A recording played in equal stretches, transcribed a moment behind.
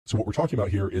So what we're talking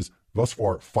about here is, thus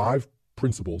far, 5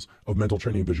 principles of mental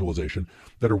training and visualization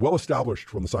that are well established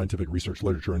from the scientific research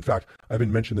literature. In fact, I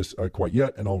haven't mentioned this quite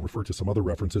yet, and I'll refer to some other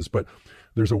references, but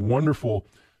there's a wonderful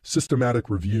systematic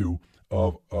review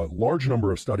of a large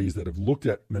number of studies that have looked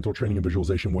at mental training and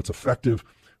visualization, what's effective,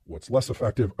 what's less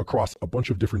effective, across a bunch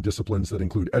of different disciplines that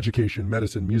include education,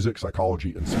 medicine, music,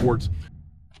 psychology, and sports.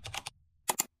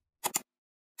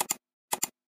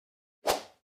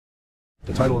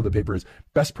 The title of the paper is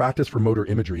Best Practice for Motor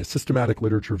Imagery, a systematic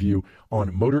literature review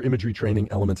on motor imagery training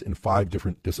elements in 5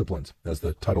 different disciplines. As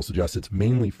the title suggests, it's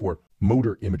mainly for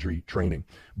motor imagery training,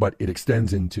 but it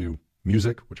extends into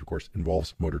music, which of course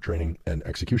involves motor training and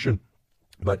execution,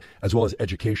 but as well as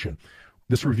education.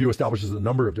 This review establishes a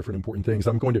number of different important things.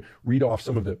 I'm going to read off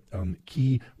some of the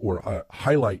key or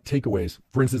highlight takeaways.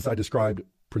 For instance, I described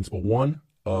principle 1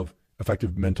 of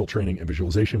effective mental training and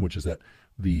visualization, which is that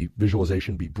the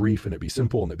visualization be brief and it be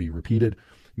simple and it be repeated.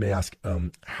 You may ask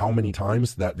how many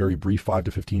times that very brief 5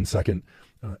 to 15 second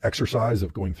exercise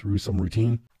of going through some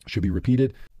routine should be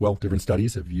repeated. Well, different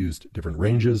studies have used different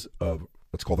ranges of,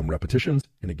 let's call them repetitions,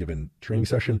 in a given training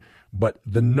session, but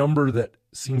the number that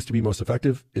seems to be most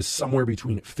effective is somewhere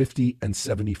between 50 and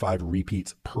 75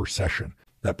 repeats per session.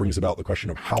 That brings about the question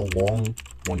of how long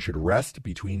one should rest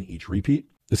between each repeat.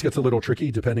 This gets a little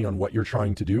tricky depending on what you're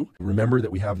trying to do. Remember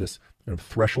that we have this kind of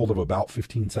threshold of about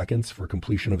 15 seconds for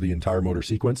completion of the entire motor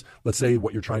sequence. Let's say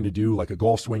what you're trying to do, like a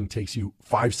golf swing, takes you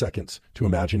 5 seconds to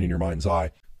imagine in your mind's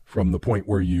eye. From the point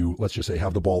where you, let's just say,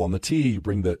 have the ball on the tee, you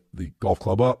bring the golf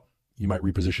club up, you might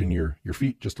reposition your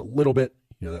feet just a little bit,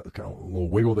 that kind of a little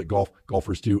wiggle that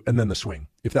golfers do, and then the swing.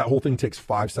 If that whole thing takes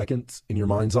 5 seconds in your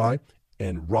mind's eye,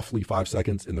 and roughly 5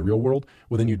 seconds in the real world,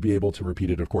 well, then you'd be able to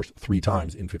repeat it, of course, 3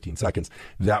 times in 15 seconds.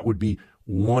 That would be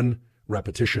 1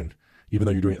 repetition, even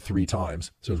though you're doing it 3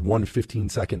 times. So it's 1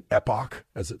 15-second epoch,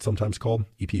 as it's sometimes called,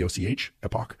 EPOCH,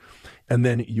 epoch. And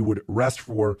then you would rest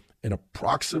for an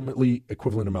approximately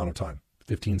equivalent amount of time,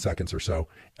 15 seconds or so,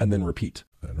 and then repeat.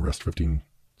 And rest 15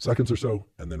 seconds or so,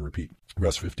 and then repeat.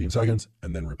 Rest 15 seconds,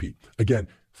 and then repeat. Again,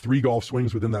 3 golf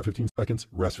swings within that 15 seconds,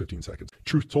 rest 15 seconds.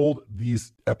 Truth told,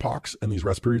 these epochs and these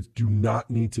rest periods do not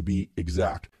need to be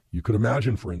exact. You could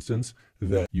imagine, for instance,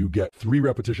 that you get 3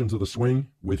 repetitions of the swing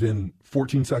within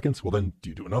 14 seconds. Well, then do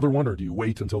you do another one, or do you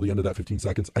wait until the end of that 15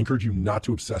 seconds? I encourage you not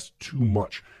to obsess too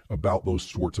much about those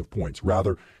sorts of points.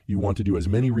 Rather, you want to do as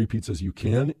many repeats as you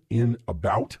can in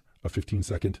about a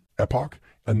 15-second epoch,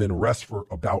 and then rest for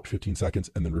about 15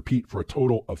 seconds, and then repeat for a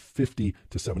total of 50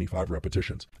 to 75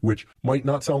 repetitions, which might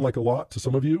not sound like a lot to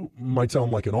some of you, might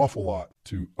sound like an awful lot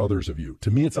to others of you.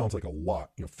 To me, it sounds like a lot.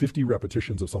 50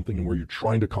 repetitions of something where you're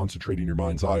trying to concentrate in your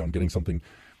mind's eye on getting something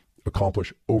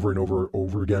accomplished over and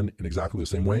over again in exactly the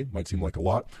same way might seem like a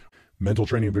lot. Mental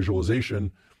training and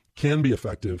visualization can be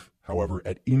effective, however,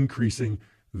 at increasing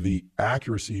the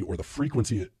accuracy or the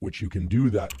frequency at which you can do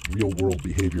that real world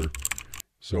behavior.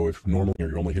 So if normally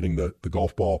you're only hitting the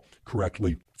golf ball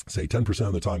correctly, say 10%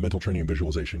 of the time, mental training and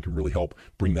visualization can really help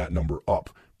bring that number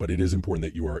up. But it is important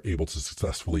that you are able to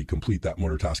successfully complete that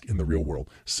motor task in the real world.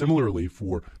 Similarly,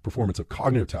 for performance of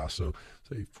cognitive tasks, so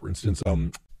say, for instance,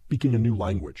 speaking a new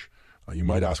language. You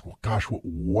might ask, well, gosh,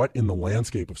 what in the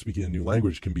landscape of speaking a new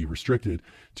language can be restricted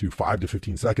to 5 to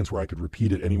 15 seconds where I could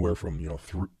repeat it anywhere from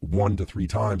 1 to 3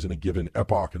 times in a given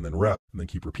epoch, and then rest, and then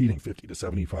keep repeating 50 to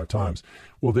 75 times.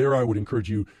 Well, there I would encourage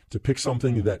you to pick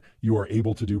something that you are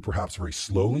able to do perhaps very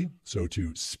slowly. So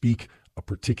to speak a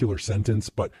particular sentence,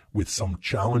 but with some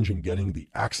challenge in getting the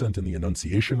accent and the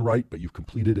enunciation right, but you've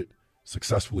completed it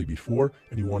successfully before,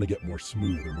 and you want to get more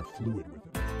smooth or more fluid with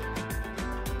it.